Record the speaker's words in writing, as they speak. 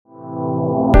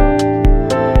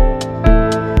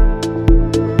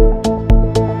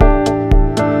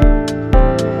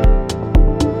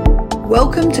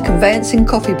Conveyancing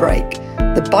Coffee Break,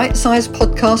 the bite-sized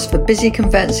podcast for busy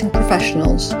conveyancing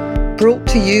professionals, brought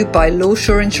to you by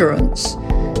Lawshore Insurance.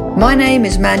 My name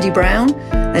is Mandy Brown,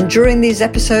 and during these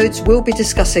episodes we'll be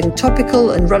discussing topical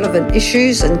and relevant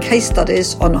issues and case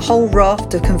studies on a whole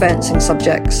raft of conveyancing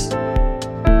subjects.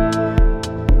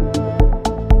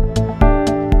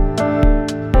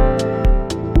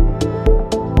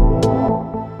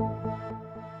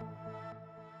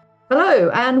 Hello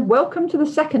and welcome to the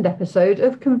second episode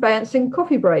of Conveyancing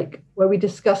Coffee Break, where we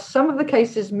discuss some of the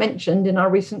cases mentioned in our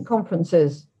recent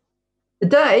conferences.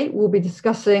 Today, we'll be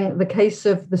discussing the case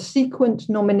of the Sequent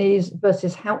nominees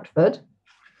versus Hautford,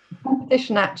 the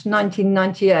Competition Act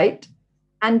 1998,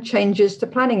 and changes to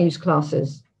planning use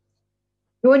classes.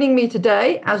 Joining me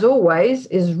today, as always,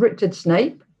 is Richard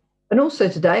Snape, and also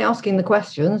today, asking the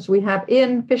questions, we have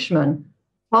Ian Fishman,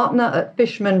 partner at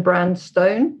Fishman Brand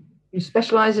Stone, who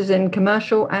specialises in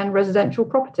commercial and residential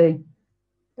property.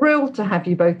 Thrilled to have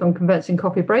you both on Conveyancing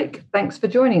Coffee Break. Thanks for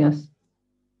joining us.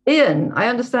 Ian, I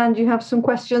understand you have some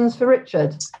questions for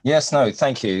Richard. Yes, no,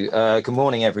 thank you. Good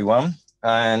morning, everyone.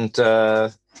 And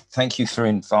thank you for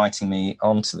inviting me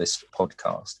onto this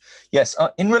podcast. Yes,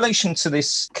 in relation to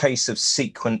this case of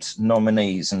Sequent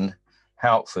nominees and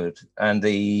Hautford and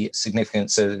the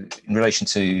significance in relation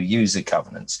to user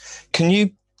covenants, can you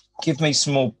give me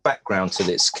some more background to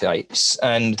this case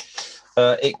and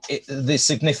the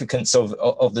significance of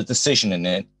the decision in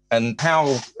it and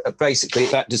how basically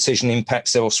that decision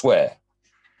impacts elsewhere?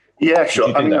 Yeah,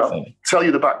 sure. I'll tell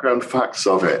you the background facts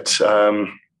of it,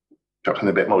 perhaps in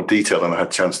a bit more detail than I had a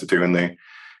chance to do in the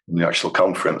actual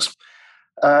conference.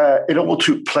 It all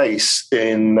took place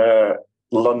in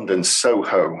London,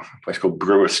 Soho, a place called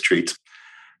Brewer Street.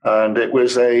 And it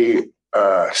was a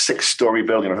 6-story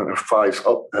building, 5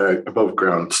 above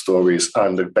ground stories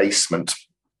and a basement.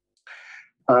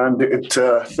 And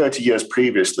 30 years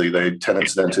previously, the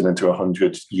tenants entered into a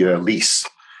 100-year lease.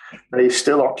 They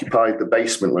still occupied the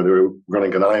basement where they were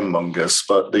running an ironmonger's,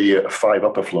 but the 5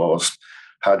 upper floors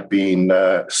had been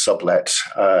sublet,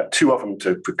 2 of them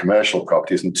for commercial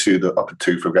properties and the upper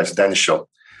 2 for residential.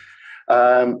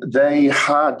 They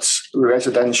had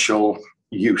residential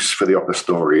use for the upper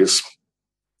stories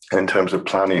in terms of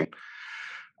planning.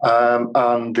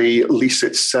 And the lease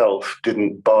itself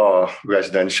didn't bar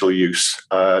residential use.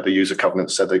 The user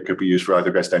covenant said they could be used for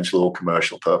either residential or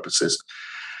commercial purposes.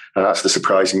 And that's the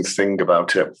surprising thing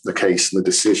about it, the case and the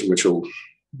decision, which will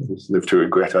live to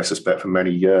regret, I suspect, for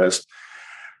many years.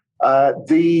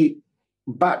 The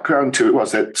background to it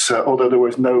was that although there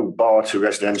was no bar to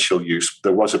residential use,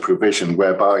 there was a provision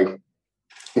whereby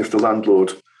if the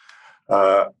landlord,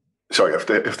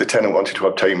 if the tenant wanted to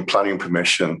obtain planning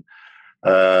permission,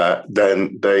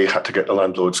 then they had to get the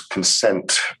landlord's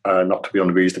consent not to be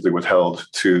unreasonably withheld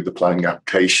to the planning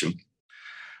application.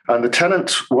 And the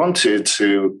tenant wanted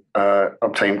to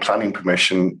obtain planning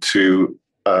permission to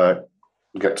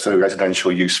get to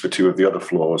residential use for 2 of the other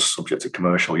floors, subject to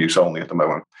commercial use only at the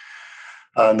moment.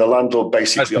 And the landlord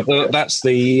basically... That's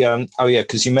the...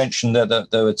 because you mentioned that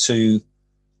there were 2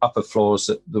 upper floors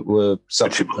that were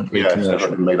subsequently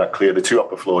commercial. I made that clear. The 2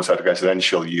 upper floors had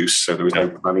residential use, so there was no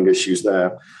planning issues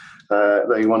there.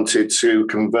 They wanted to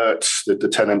convert the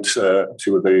tenant to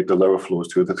the lower floors,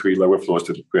 2 of the 3 lower floors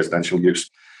to residential use.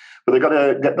 But they got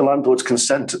to get the landlord's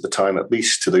consent at the time, at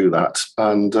least, to do that.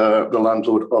 And the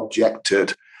landlord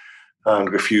objected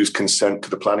and refused consent to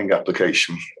the planning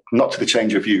application. Not to the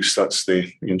change of use, that's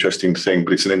the interesting thing,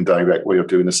 but it's an indirect way of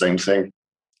doing the same thing.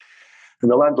 And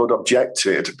the landlord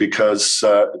objected because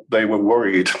they were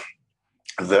worried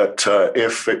that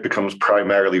if it becomes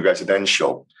primarily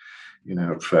residential,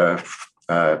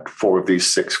 4 of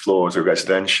these 6 floors are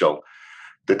residential,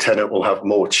 the tenant will have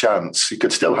more chance. He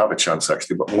could still have a chance,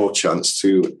 actually, but more chance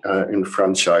to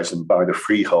enfranchise and buy the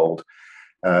freehold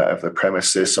of the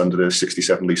premises under the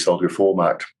 67 Leasehold Reform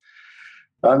Act.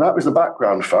 And that was the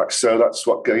background fact. So that's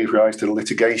what gave rise to the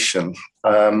litigation.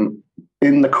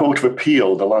 In the Court of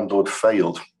Appeal, the landlord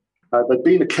failed. There'd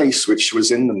been a case which was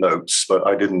in the notes, but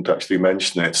I didn't actually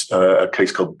mention it, a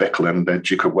case called Bickle and the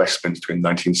Duke of Westminster in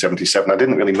 1977. I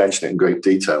didn't really mention it in great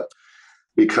detail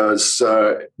because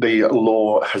the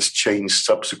law has changed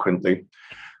subsequently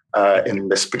in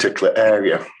this particular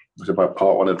area. It was about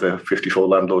Part 1 of the 54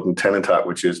 Landlord and Tenant Act,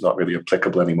 which is not really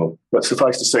applicable anymore. But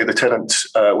suffice to say, the tenant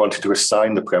wanted to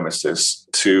assign the premises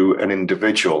to an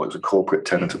individual. It was a corporate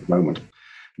tenant at the moment. And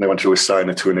they wanted to assign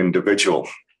it to an individual.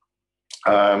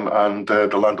 And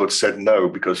the landlord said no,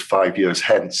 because 5 years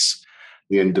hence,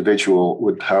 the individual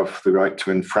would have the right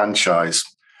to enfranchise.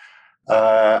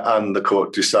 And the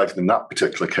court decided in that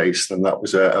particular case, then that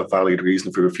was a valid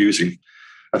reason for refusing.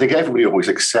 I think everybody always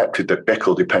accepted that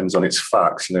Bickle depends on its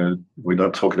facts. We're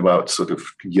not talking about sort of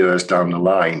years down the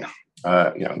line.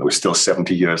 There was still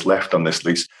 70 years left on this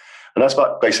lease. And that's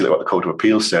basically what the Court of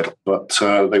Appeal said. But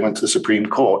they went to the Supreme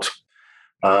Court.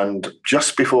 And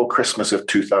just before Christmas of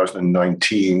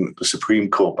 2019, the Supreme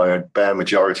Court, by a bare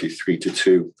majority,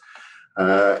 3-2,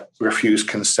 refused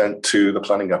consent to the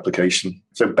planning application.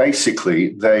 So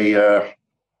basically, there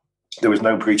was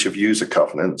no breach of user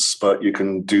covenants, but you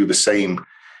can do the same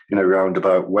in a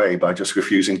roundabout way by just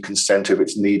refusing consent if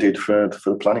it's needed for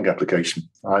the planning application.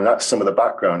 And that's some of the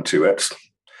background to it.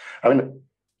 I mean,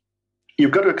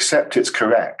 you've got to accept it's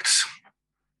correct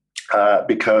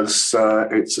because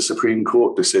it's a Supreme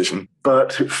Court decision,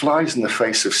 but it flies in the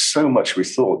face of so much we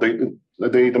thought.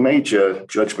 The major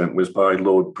judgment was by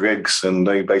Lord Briggs, and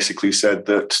they basically said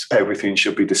that everything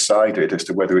should be decided as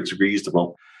to whether it's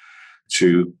reasonable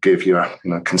to give you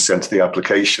consent to the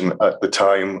application at the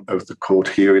time of the court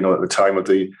hearing or at the time of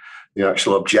the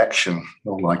actual objection,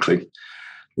 more likely.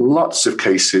 Lots of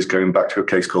cases, going back to a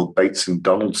case called Bates and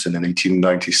Donaldson in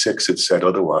 1896, had said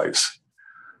otherwise.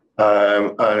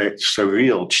 And it's a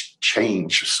real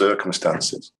change of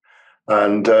circumstances.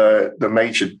 And the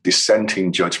major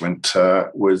dissenting judgment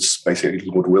was basically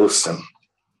Lord Wilson,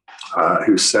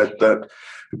 who said that,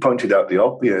 who pointed out the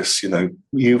obvious,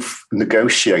 you've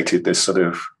negotiated this sort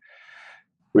of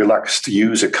relaxed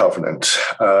user covenant.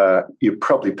 You've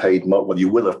probably paid, you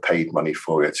will have paid money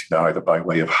for it, either by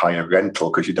way of higher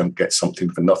rental, because you don't get something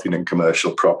for nothing in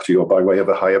commercial property, or by way of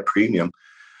a higher premium.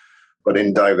 But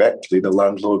indirectly, the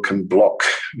landlord can block,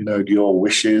 your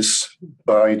wishes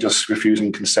by just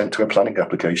refusing consent to a planning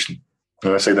application.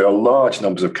 And I say there are large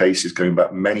numbers of cases going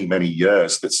back many, many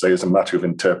years that say, as a matter of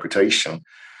interpretation,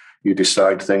 you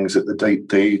decide things at the date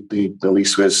the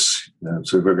lease was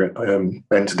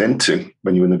entered into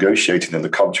when you were negotiating in the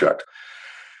contract.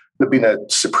 There'd been a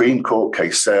Supreme Court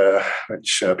case,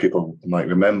 which people might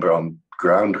remember, on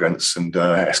ground rents and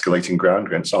escalating ground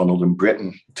rents, Arnold and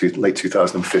Britton, late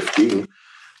 2015,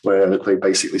 where they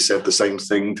basically said the same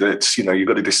thing, that you've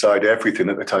got to decide everything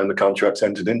at the time the contract's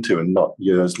entered into and not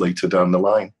years later down the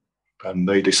line. And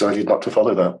they decided not to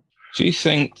follow that. Do you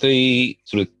think the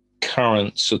sort of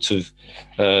current sort of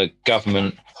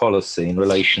government policy in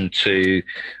relation to,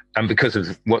 and because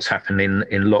of what's happened in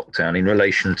lockdown, in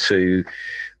relation to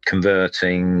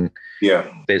converting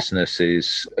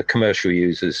businesses, commercial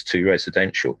users to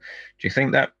residential, do you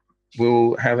think that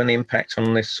will have an impact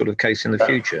on this sort of case in the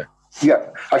future? Yeah,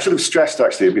 I should have stressed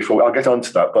actually before, I'll get on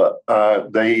to that, but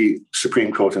the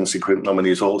Supreme Court and sequent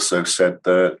nominees also said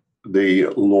that the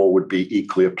law would be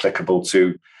equally applicable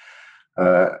to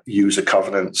user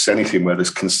covenants, anything where there's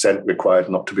consent required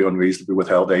not to be unreasonably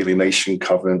withheld, alienation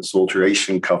covenants,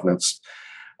 alteration covenants.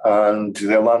 And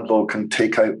the landlord can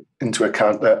take into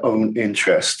account their own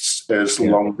interests as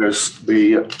long as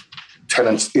the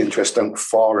tenant's interests don't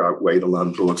far outweigh the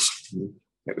landlord's.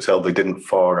 It was held they didn't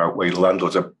far outweigh the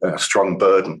landlord's, a strong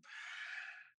burden.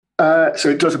 So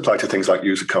it does apply to things like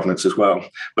user covenants as well.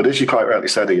 But as you quite rightly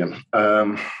said, Ian,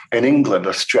 in England,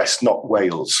 I stress not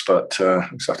Wales, but I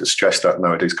have to stress that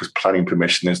nowadays because planning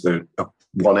permission is the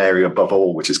one area above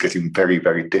all which is getting very,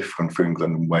 very different for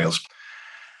England and Wales.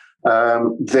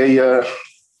 They're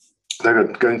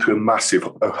going through a massive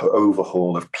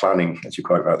overhaul of planning, as you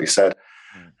quite rightly said.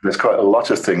 There's quite a lot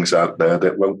of things out there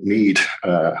that won't need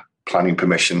planning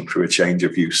permission for a change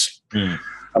of use.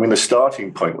 I mean, the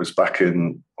starting point was back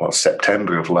in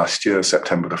September of last year,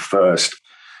 September the 1st,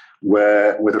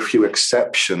 where, with a few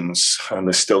exceptions, and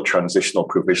there's still transitional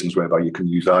provisions whereby you can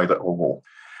use either or,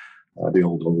 the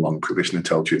old or long provision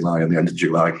until July and the end of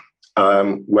July,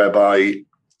 whereby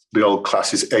the old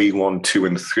classes A1, 2,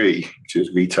 and 3, which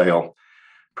is retail,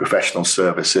 professional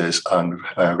services, and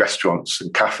restaurants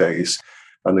and cafes,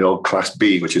 and the old class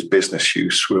B, which is business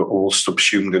use, were all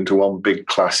subsumed into one big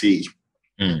class E.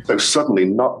 So suddenly,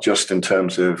 not just in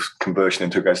terms of conversion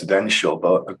into residential,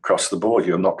 but across the board,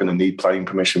 you're not going to need planning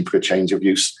permission for a change of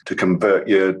use to convert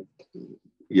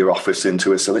your office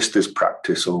into a solicitor's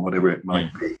practice or whatever it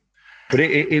might be. But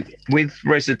with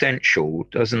residential,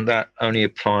 doesn't that only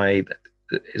apply?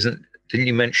 Didn't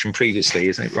you mention previously?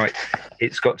 Isn't it right?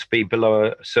 It's got to be below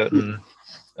a certain.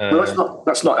 Well,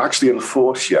 that's not actually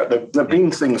enforced yet. There've been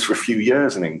things for a few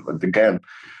years in England. Again,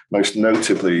 most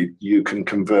notably, you can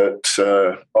convert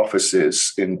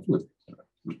offices in.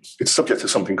 It's subject to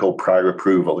something called prior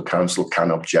approval. The council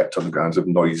can object on the grounds of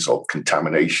noise or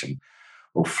contamination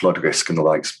or flood risk and the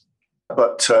likes.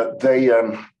 But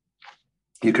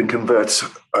you can convert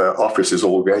offices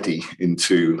already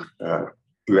into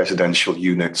residential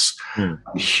units,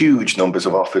 huge numbers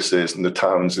of offices in the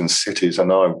towns and cities, and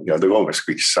now they've almost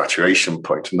reached saturation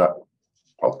point, and that,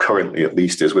 well, currently at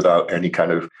least, is without any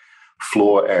kind of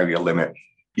floor area limit.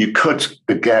 You could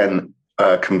again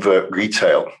convert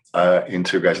retail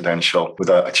into residential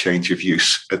without a change of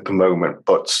use at the moment,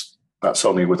 but that's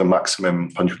only with a maximum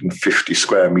 150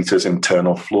 square meters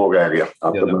internal floor area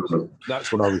at the moment.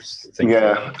 That's what I was thinking.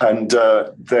 Yeah, and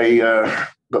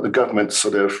but the government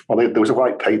there was a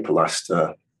white paper last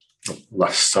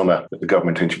summer that the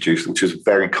government introduced, which was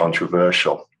very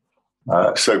controversial.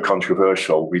 So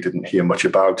controversial, we didn't hear much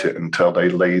about it until they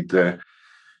laid the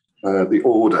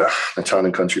order, the Town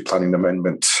and Country Planning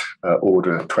Amendment,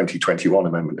 Order 2021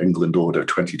 Amendment, England Order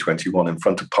 2021, in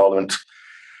front of Parliament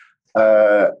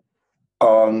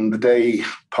on the day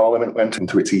Parliament went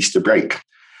into its Easter break,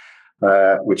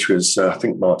 which was, I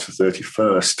think, March the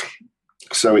 31st.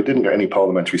 So it didn't get any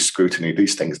parliamentary scrutiny.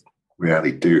 These things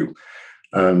rarely do.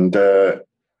 And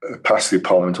passed through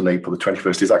Parliament on April the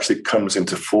 21st. It actually comes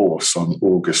into force on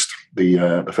August the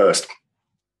 1st.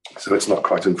 So it's not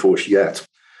quite in force yet.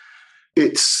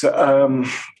 It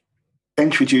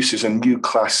introduces a new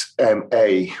class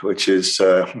MA, which is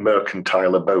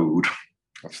mercantile abode.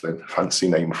 That's the fancy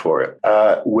name for it,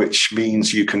 which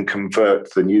means you can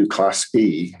convert the new class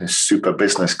E, the super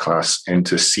business class,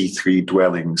 into C3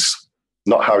 dwellings.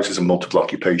 Not houses of multiple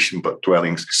occupation, but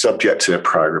dwellings, subject to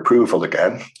prior approval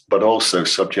again, but also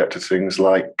subject to things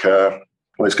like,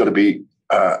 it's got to be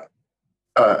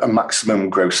a maximum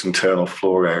gross internal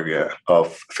floor area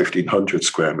of 1,500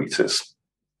 square meters.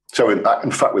 So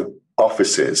in fact, with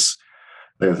offices,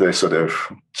 they're sort of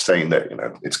saying that,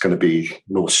 it's going to be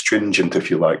more stringent,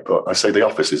 if you like, but I say the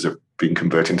offices have been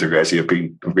converted into resi, have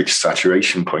been reached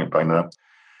saturation point by now.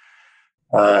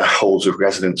 Halls of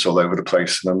residence all over the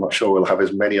place, and I'm not sure we'll have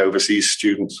as many overseas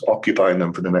students occupying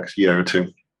them for the next year or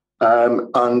two.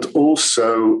 And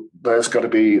also, there's got to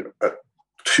be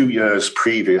 2 years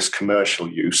previous commercial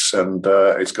use, and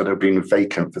it's got to have been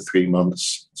vacant for 3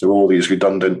 months. So all these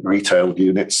redundant retail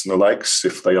units and the likes,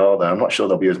 if they are there, I'm not sure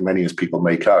there'll be as many as people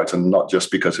make out, and not just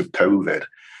because of COVID,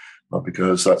 but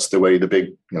because that's the way the big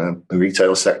the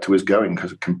retail sector is going,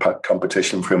 because of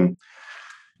competition from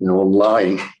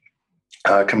online.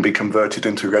 Can be converted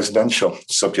into residential,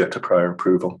 subject to prior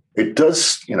approval. It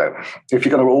does, if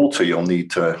you're going to alter, you'll need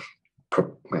to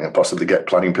possibly get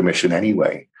planning permission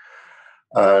anyway.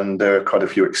 And there are quite a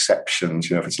few exceptions.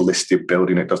 If it's a listed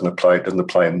building, it doesn't apply. It doesn't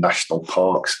apply in national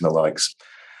parks and the likes.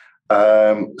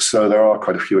 So there are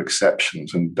quite a few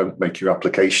exceptions, and don't make your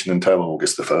application until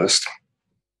August the 1st.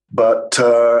 But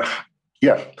so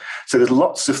there's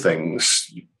lots of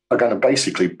things are going to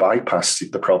basically bypass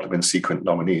the problem in sequent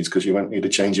nominees, because you won't need a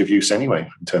change of use anyway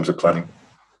in terms of planning.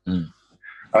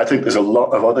 I think there's a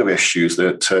lot of other issues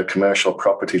that commercial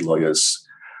property lawyers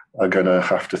are going to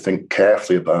have to think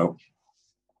carefully about.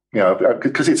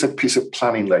 Because it's a piece of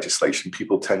planning legislation,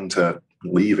 people tend to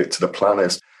leave it to the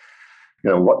planners.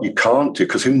 What you can't do,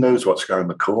 because who knows what's around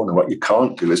the corner, what you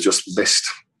can't do is just list,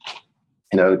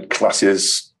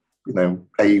 classes,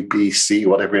 A, B, C,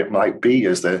 whatever it might be,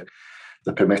 as the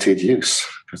permitted use,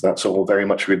 because that's all very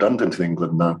much redundant in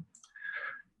England now.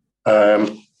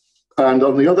 And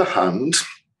on the other hand,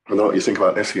 I don't know what you think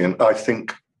about this, Ian, I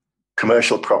think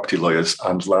commercial property lawyers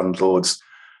and landlords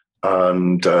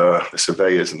and the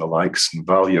surveyors and the likes and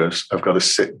valuers have got to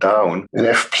sit down. And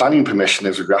if planning permission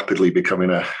is rapidly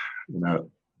becoming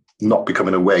not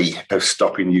becoming a way of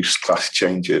stopping use class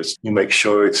changes, you make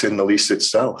sure it's in the lease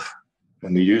itself,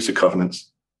 in the user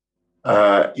covenants.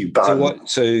 You ban.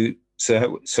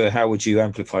 So how would you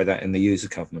amplify that in the user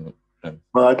covenant?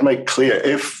 Well, I'd make clear,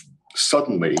 if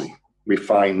suddenly we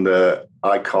find that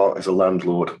I can't, as a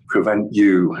landlord, prevent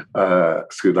you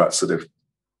through that sort of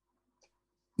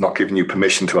not giving you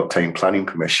permission to obtain planning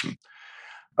permission,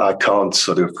 I can't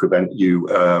sort of prevent you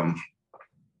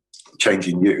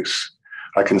changing use.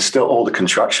 I can still, all the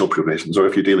contractual provisions, or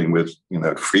if you're dealing with,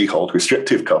 freehold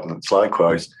restrictive covenants,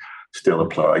 likewise, still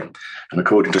apply. And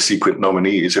according to sequent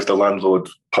nominees, if the landlord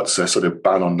puts a sort of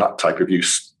ban on that type of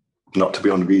use not to be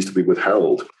unreasonably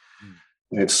withheld,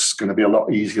 it's going to be a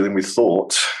lot easier than we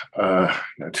thought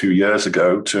 2 years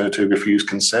ago to refuse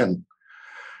consent.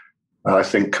 I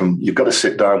think you've got to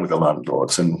sit down with the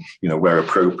landlords and, where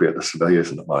appropriate, the surveyors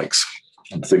and the likes,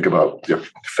 and think about the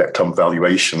effect on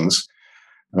valuations.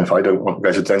 And if I don't want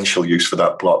residential use for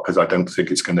that block, because I don't think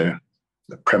the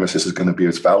premises is going to be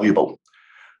as valuable,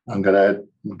 I'm going to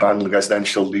ban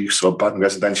residential use, or ban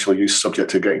residential use subject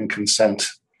to getting consent,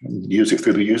 and use it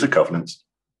through the user covenants.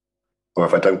 Or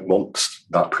if I don't want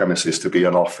that premises to be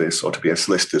an office or to be a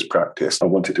solicitor's practice, I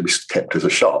want it to be kept as a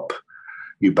shop,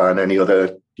 you ban any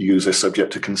other user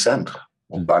subject to consent,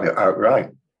 or ban it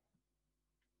outright.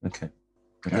 Okay.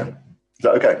 Yeah. Is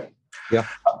that okay? Yeah.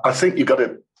 I think you've got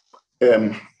to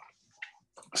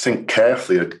think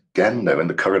carefully again, though, in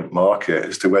the current market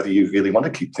as to whether you really want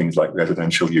to keep things like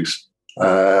residential use.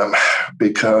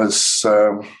 Because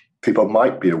people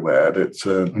might be aware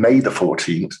that May the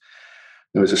 14th,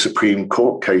 there was a Supreme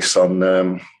Court case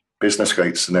on business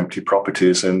rates and empty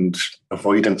properties and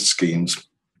avoidance schemes.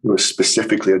 It was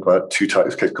specifically about two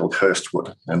types of case called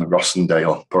Hurstwood and the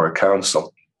Rossendale Borough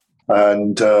Council.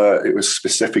 And it was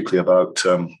specifically about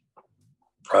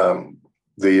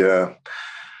the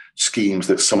schemes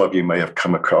that some of you may have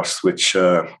come across, which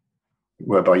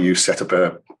whereby you set up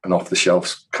an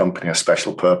off-the-shelf company, a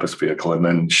special purpose vehicle, and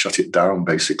then shut it down,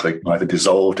 basically. Either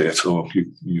dissolved it or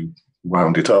you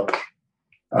wound it up.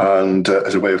 And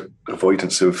as a way of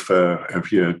avoidance of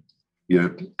your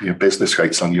business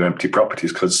rates on your empty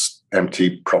properties, because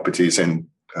empty properties in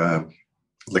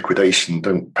liquidation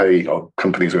don't pay, or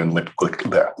companies are in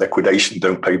liquidation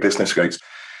don't pay business rates.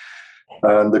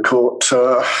 And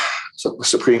the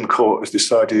Supreme Court has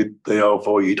decided they are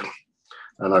void.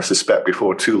 And I suspect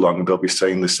before too long, they'll be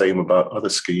saying the same about other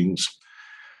schemes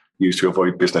used to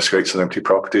avoid business rates on empty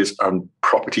properties. And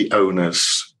property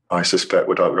owners, I suspect,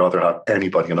 would rather have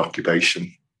anybody in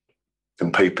occupation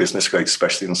than pay business rates,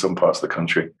 especially in some parts of the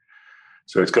country.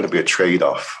 So it's going to be a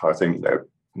trade-off, I think,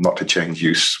 not to change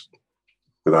use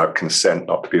without consent,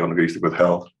 not to be unreasonably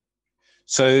withheld.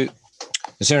 So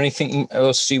is there anything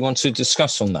else you want to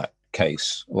discuss on that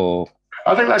case? Or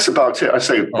I think that's about it. I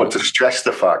say, but to stress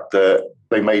the fact that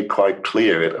they made quite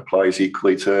clear it applies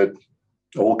equally to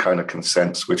all kind of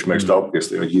consents, which most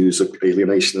obviously are use of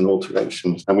alienation and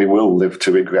alterations. And we will live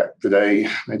to regret the day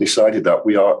they decided that.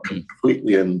 We are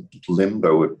completely in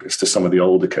limbo as to some of the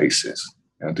older cases.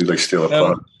 Do they still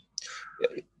apply?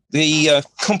 The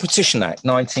Competition Act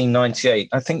 1998.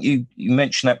 I think you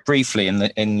mentioned that briefly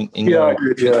in your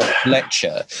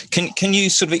lecture. Can you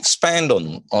sort of expand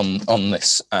on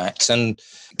this act, and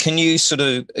can you sort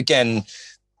of again,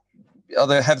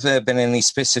 have there been any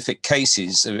specific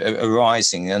cases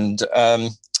arising, and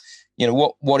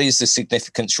what is the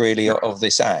significance really of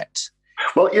this act?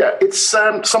 Well, yeah, it's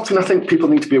something I think people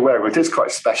need to be aware of. It is quite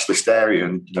a specialist area,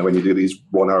 and when you do these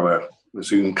 1-hour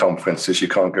Zoom conferences, you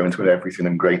can't go into everything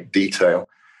in great detail.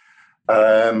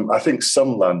 I think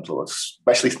some landlords,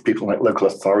 especially people like local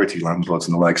authority landlords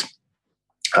and the likes,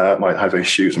 might have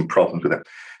issues and problems with it.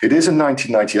 It is a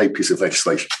 1998 piece of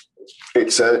legislation.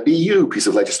 It's an EU piece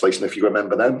of legislation, if you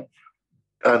remember them.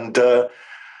 And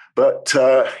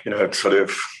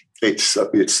it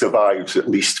survives, at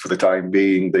least for the time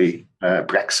being, the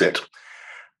Brexit.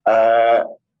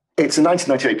 It's a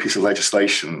 1998 piece of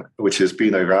legislation which has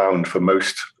been around for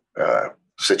most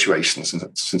situations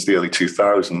since the early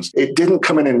 2000s. It didn't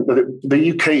come in.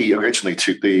 The UK originally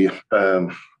took the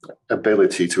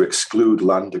ability to exclude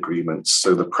land agreements,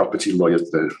 so the property lawyers,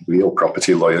 the real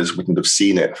property lawyers, wouldn't have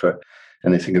seen it for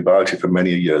anything about it for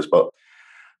many years. But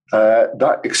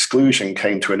that exclusion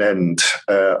came to an end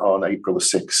on April the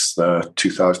 6th,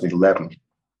 2011.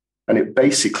 And it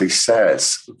basically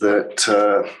says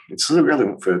that it's sort of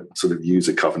relevant for sort of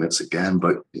user covenants again,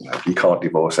 but you can't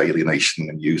divorce alienation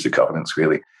and user covenants,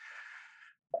 really.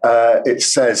 It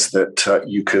says that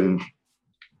you can,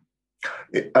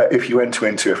 if you enter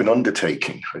into an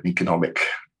undertaking, an economic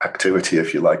activity,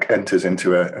 if you like, enters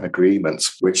into an agreement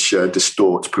which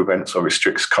distorts, prevents, or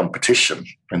restricts competition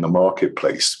in the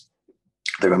marketplace,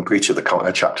 they're in breach of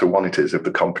the Chapter 1, it is, of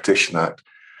the Competition Act.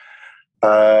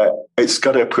 It's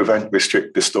got to prevent,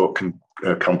 restrict, distort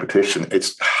competition.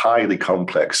 It's highly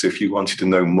complex. If you wanted to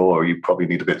know more, you probably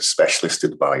need a bit of specialist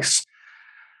advice.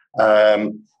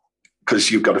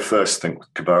 Because you've got to first think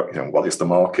about, what is the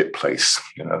marketplace,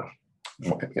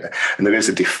 And there is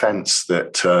a defense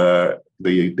that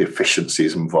the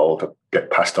efficiencies involved get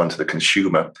passed on to the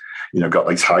consumer. Got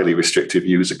these highly restrictive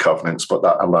user covenants, but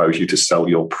that allows you to sell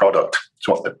your product. It's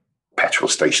what the petrol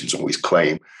stations always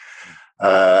claim.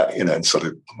 And sort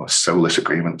of soulless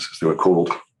agreements, as they were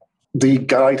called. The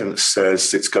guidance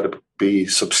says it's got to be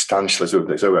substantial.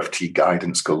 There's OFT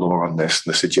guidance galore on this.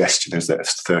 And the suggestion is that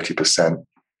it's 30%.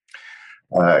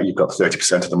 You've got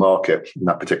 30% of the market in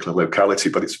that particular locality,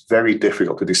 but it's very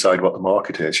difficult to decide what the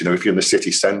market is. If you're in the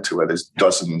city centre where there's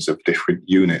dozens of different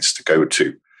units to go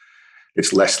to,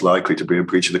 it's less likely to be a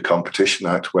breach of the Competition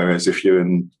Act. Whereas if you're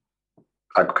in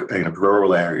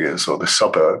rural areas or the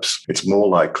suburbs, it's more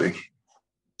likely.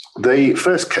 The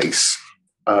first case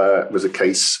was it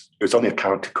was only a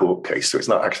county court case, so it's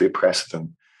not actually a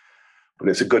precedent, but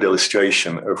it's a good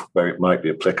illustration of where it might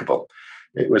be applicable.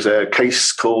 It was a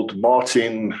case called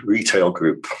Martin Retail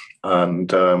Group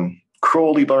and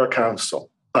Crawley Borough Council.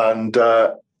 And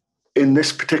in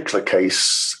this particular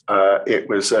case, it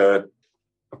was a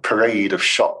parade of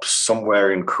shops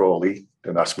somewhere in Crawley.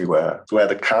 Don't ask me where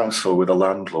the council with the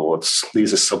landlords,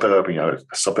 these are suburban, a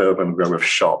suburban row of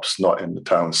shops, not in the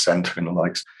town centre and the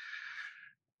likes.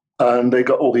 And they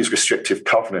got all these restrictive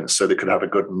covenants so they could have a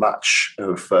good match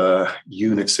of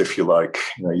units, if you like.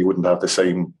 You wouldn't have the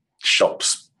same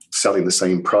shops selling the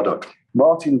same product.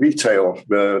 Martin Retail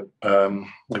they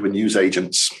were news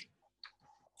agents.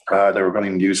 They were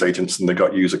running news agents, and they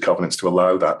got user covenants to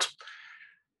allow that.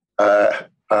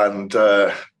 And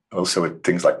also with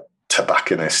things like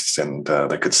tobacconists, and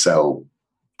they could sell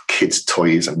kids'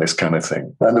 toys and this kind of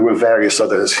thing. And there were various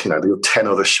others, there were 10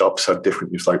 other shops had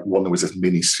different use. Like one, there was a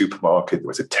mini supermarket, there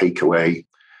was a takeaway.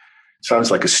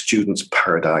 Sounds like a student's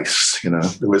paradise,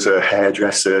 There was a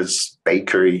hairdresser's,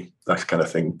 bakery, that kind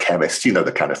of thing, chemist,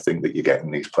 the kind of thing that you get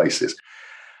in these places.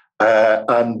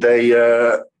 And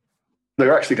they're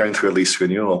actually going through a lease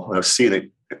renewal. And I've seen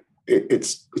it.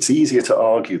 It's easier to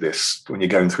argue this when you're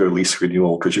going through a lease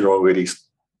renewal because you're already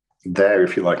there,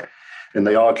 if you like. And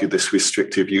they argued this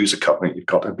restrictive user covenant, you've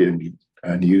got to be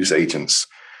news agents,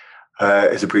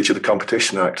 is a breach of the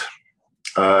Competition Act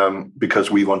because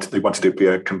they wanted it to be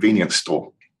a convenience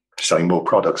store selling more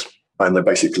products. And they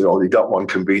basically already got one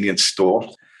convenience store.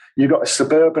 You've got a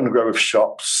suburban row of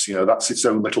shops, that's its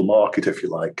own little market, if you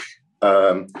like.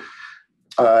 Sort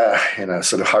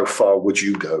of how far would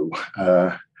you go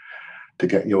to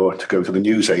go to the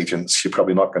news agents? You're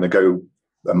probably not going to go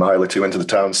a mile or two into the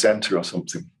town centre or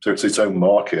something. So it's its own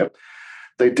market.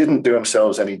 They didn't do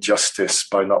themselves any justice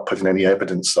by not putting any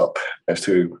evidence up as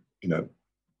to,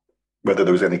 whether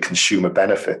there was any consumer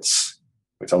benefits,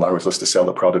 which allows us to sell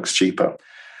the products cheaper.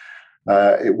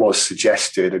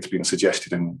 It's been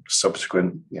suggested in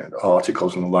subsequent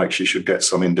articles and the like, you should get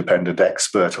some independent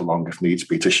expert along if needs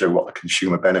be to show what the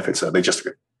consumer benefits are. They just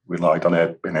relied on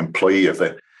an employee of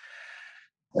the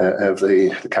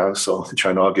council to try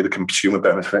and argue the consumer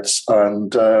benefits,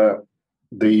 and the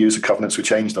user covenants were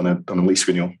changed on a lease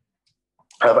renewal.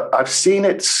 I've seen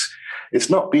it's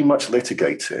not been much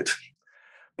litigated,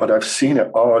 but I've seen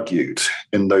it argued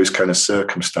in those kind of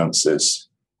circumstances.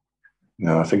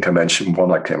 I think I mentioned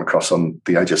one I came across on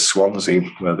the edge of Swansea,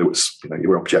 where there was, you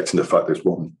were objecting to the fact there's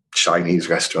one Chinese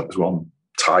restaurant, there's one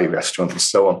Thai restaurant, and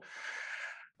so on.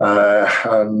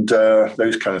 And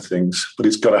those kind of things, but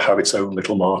it's got to have its own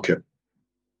little market.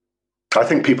 I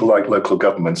think people like local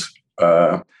governments,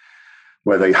 where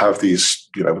they have these,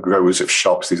 rows of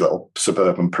shops, these little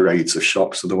suburban parades of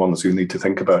shops, are the ones who need to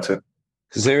think about it.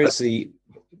 Because there is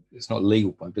it's not a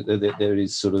legal point, but there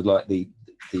is sort of like the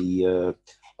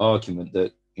argument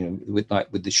that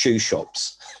with the shoe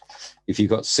shops, if you've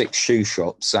got 6 shoe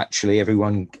shops, actually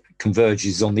everyone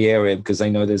converges on the area because they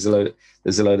know there's a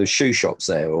load of shoe shops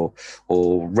there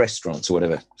or restaurants or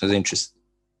whatever. So it's interesting.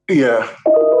 Yeah.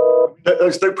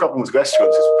 There's no problem with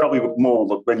restaurants. It's probably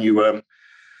more when you...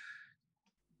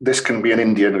 this can be an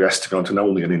Indian restaurant and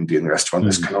only an Indian restaurant.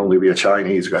 This can only be a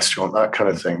Chinese restaurant, that kind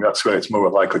of thing. That's where it's more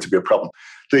likely to be a problem.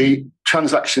 The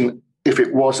transaction, if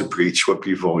it was a breach, would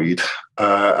be void.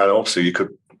 And also you could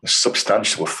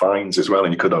substantial fines as well,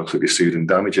 and you could also be sued in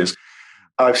damages.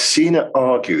 I've seen it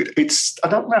argued. I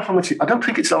don't know how much. I don't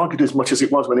think it's argued as much as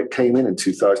it was when it came in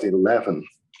 2011.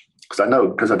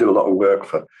 Because I do a lot of work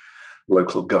for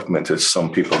local government, as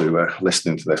some people who are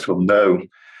listening to this will know.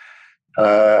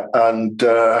 And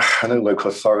I know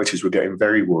local authorities were getting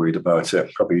very worried about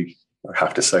it. Probably, I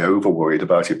have to say, over worried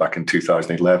about it back in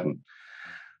 2011.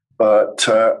 But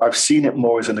I've seen it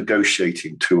more as a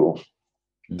negotiating tool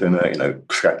than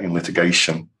threatening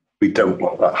litigation. We don't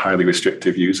want that highly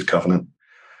restrictive user covenant.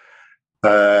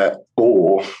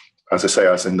 Or, as I say,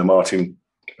 as in the Martin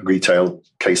Retail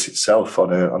case itself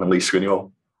on a lease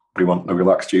renewal, we want the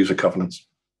relaxed user covenants.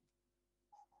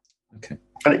 Okay.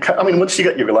 And once you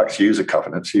get your relaxed user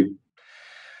covenants, you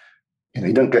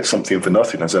don't get something for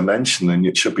nothing, as I mentioned, and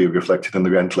it should be reflected in the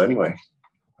rental anyway.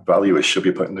 Valuers should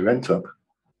be putting the rent up.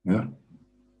 Yeah.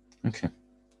 Okay.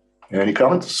 Any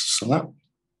comments on that?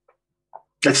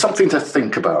 It's something to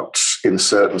think about in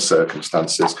certain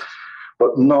circumstances,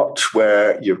 but not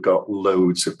where you've got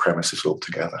loads of premises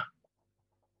altogether.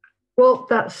 Well,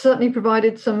 that certainly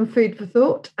provided some food for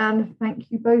thought, and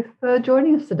thank you both for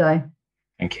joining us today.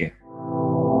 Thank you.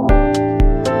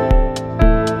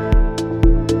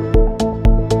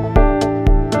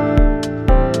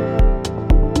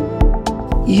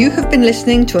 You have been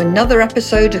listening to another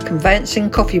episode of Conveyancing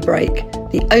Coffee Break,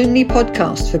 the only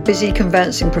podcast for busy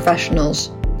conveyancing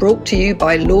professionals. brought to you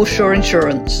by Lawshore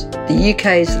Insurance, the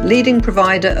UK's leading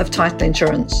provider of title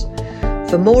insurance.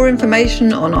 For more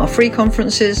information on our free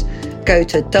conferences, go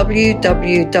to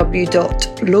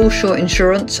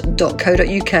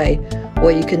www.lawshoreinsurance.co.uk,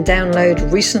 where you can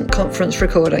download recent conference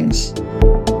recordings.